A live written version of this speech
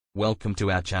Welcome to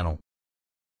our channel.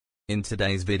 In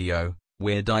today's video,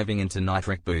 we're diving into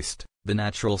Nitric Boost, the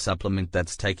natural supplement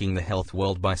that's taking the health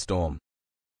world by storm.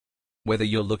 Whether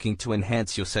you're looking to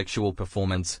enhance your sexual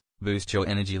performance, boost your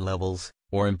energy levels,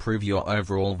 or improve your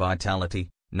overall vitality,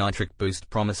 Nitric Boost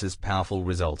promises powerful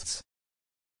results.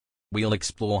 We'll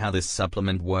explore how this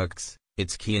supplement works,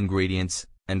 its key ingredients,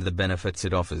 and the benefits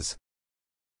it offers.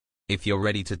 If you're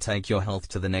ready to take your health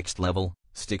to the next level,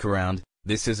 stick around.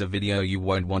 This is a video you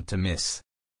won't want to miss.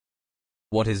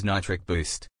 What is Nitric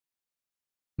Boost?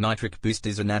 Nitric Boost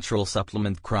is a natural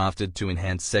supplement crafted to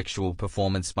enhance sexual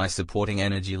performance by supporting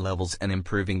energy levels and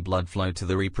improving blood flow to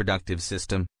the reproductive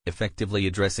system, effectively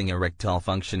addressing erectile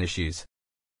function issues.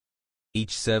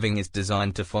 Each serving is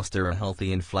designed to foster a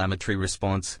healthy inflammatory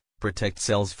response, protect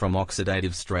cells from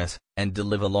oxidative stress, and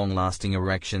deliver long-lasting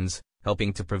erections,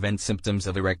 helping to prevent symptoms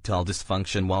of erectile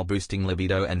dysfunction while boosting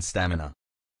libido and stamina.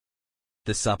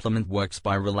 The supplement works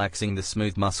by relaxing the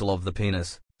smooth muscle of the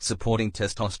penis, supporting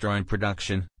testosterone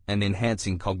production, and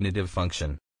enhancing cognitive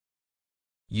function.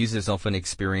 Users often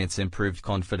experience improved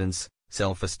confidence,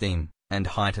 self-esteem, and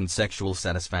heightened sexual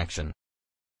satisfaction.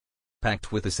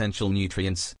 Packed with essential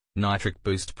nutrients, Nitric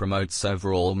Boost promotes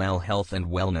overall male health and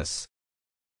wellness.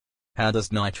 How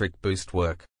does Nitric Boost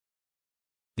work?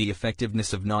 The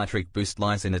effectiveness of Nitric Boost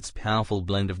lies in its powerful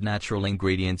blend of natural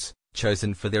ingredients,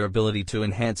 chosen for their ability to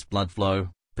enhance blood flow,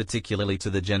 particularly to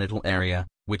the genital area,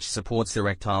 which supports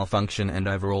erectile function and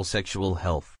overall sexual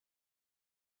health.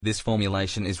 This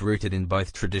formulation is rooted in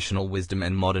both traditional wisdom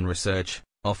and modern research,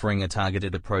 offering a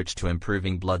targeted approach to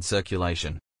improving blood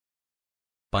circulation.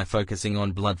 By focusing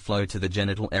on blood flow to the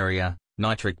genital area,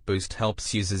 Nitric Boost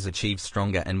helps users achieve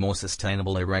stronger and more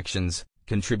sustainable erections,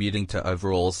 contributing to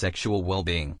overall sexual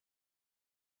well-being.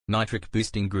 Nitric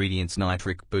Boost ingredients.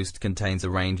 Nitric Boost contains a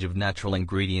range of natural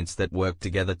ingredients that work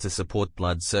together to support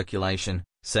blood circulation,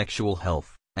 sexual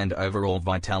health, and overall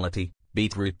vitality.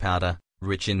 Beetroot powder,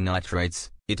 rich in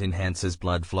nitrates, it enhances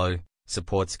blood flow,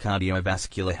 supports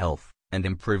cardiovascular health, and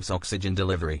improves oxygen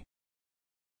delivery.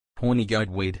 Horny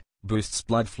goatweed, boosts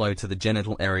blood flow to the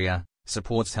genital area,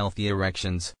 supports healthy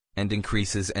erections, and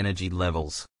increases energy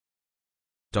levels.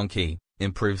 Donkey,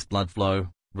 improves blood flow,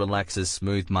 relaxes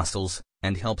smooth muscles,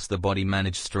 and helps the body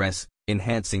manage stress,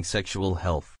 enhancing sexual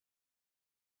health.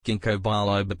 Ginkgo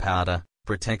biloba powder,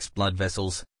 protects blood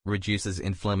vessels, reduces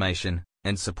inflammation,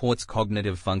 and supports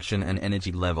cognitive function and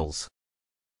energy levels.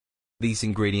 These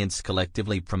ingredients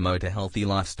collectively promote a healthy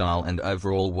lifestyle and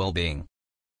overall well-being.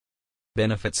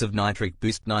 Benefits of Nitric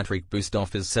Boost. Nitric Boost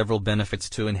offers several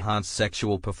benefits to enhance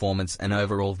sexual performance and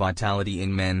overall vitality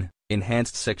in men.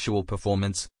 Enhanced sexual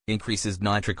performance, increases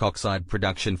nitric oxide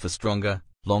production for stronger,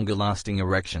 longer-lasting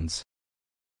erections.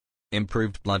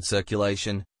 Improved blood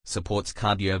circulation, supports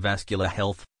cardiovascular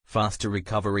health, faster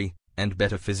recovery, and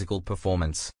better physical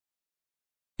performance.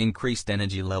 Increased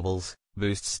energy levels,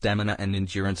 boosts stamina and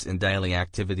endurance in daily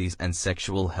activities and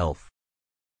sexual health.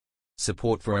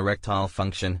 Support for erectile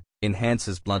function,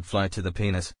 enhances blood flow to the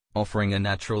penis, offering a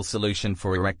natural solution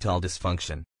for erectile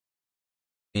dysfunction.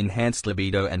 Enhanced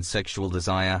libido and sexual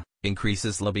desire,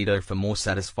 increases libido for more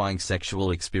satisfying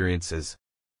sexual experiences.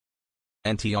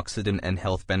 Antioxidant and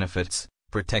health benefits,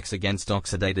 protects against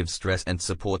oxidative stress and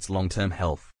supports long-term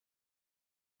health.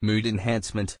 Mood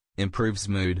enhancement, improves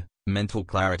mood, mental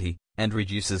clarity, and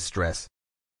reduces stress.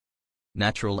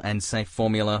 Natural and safe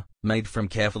formula, made from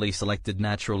carefully selected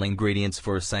natural ingredients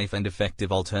for a safe and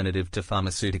effective alternative to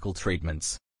pharmaceutical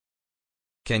treatments.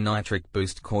 Can Nitric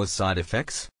Boost cause side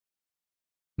effects?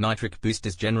 Nitric Boost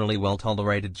is generally well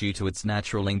tolerated due to its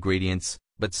natural ingredients,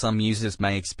 but some users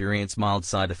may experience mild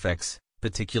side effects,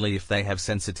 particularly if they have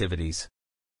sensitivities.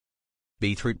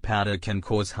 Beetroot powder can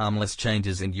cause harmless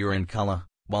changes in urine color,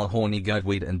 while horny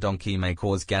goatweed and donkey may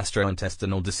cause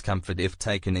gastrointestinal discomfort if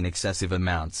taken in excessive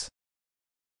amounts.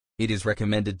 It is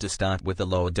recommended to start with a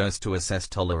lower dose to assess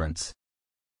tolerance.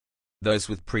 Those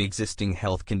with pre-existing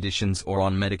health conditions or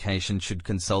on medication should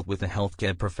consult with a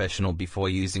healthcare professional before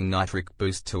using Nitric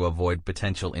Boost to avoid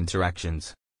potential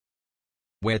interactions.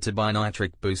 Where to buy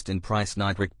Nitric Boost and price.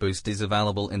 Nitric Boost is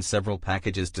available in several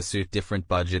packages to suit different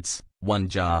budgets. 1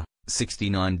 jar,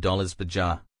 $69 per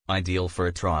jar, ideal for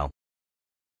a trial.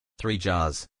 3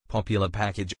 jars, popular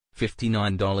package,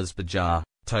 $59 per jar,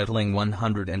 totaling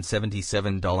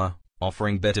 $177,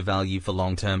 offering better value for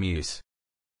long-term use.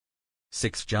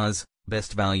 6 jars,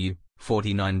 best value,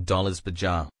 $49 per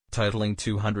jar, totaling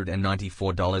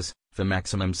 $294, for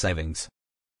maximum savings.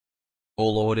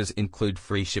 All orders include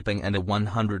free shipping and a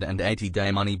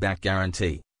 180-day money-back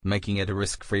guarantee, making it a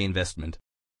risk-free investment.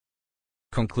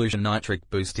 Conclusion: Nitric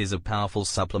Boost is a powerful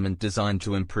supplement designed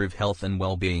to improve health and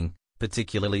well-being,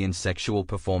 particularly in sexual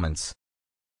performance.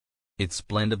 Its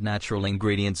blend of natural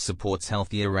ingredients supports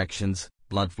healthy erections,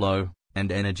 blood flow,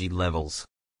 and energy levels.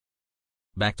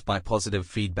 Backed by positive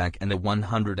feedback and a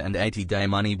 180-day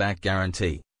money-back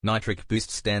guarantee, Nitric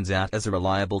Boost stands out as a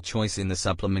reliable choice in the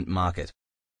supplement market.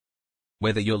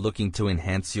 Whether you're looking to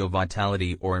enhance your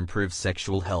vitality or improve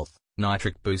sexual health,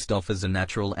 Nitric Boost offers a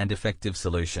natural and effective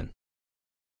solution.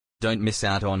 Don't miss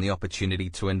out on the opportunity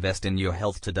to invest in your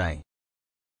health today.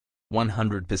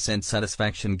 100%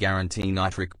 satisfaction guarantee.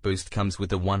 Nitric Boost comes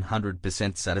with a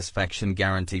 100% satisfaction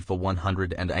guarantee for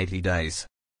 180 days.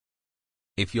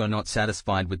 If you're not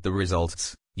satisfied with the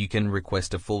results, you can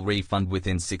request a full refund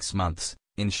within 6 months,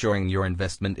 ensuring your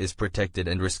investment is protected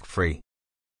and risk-free.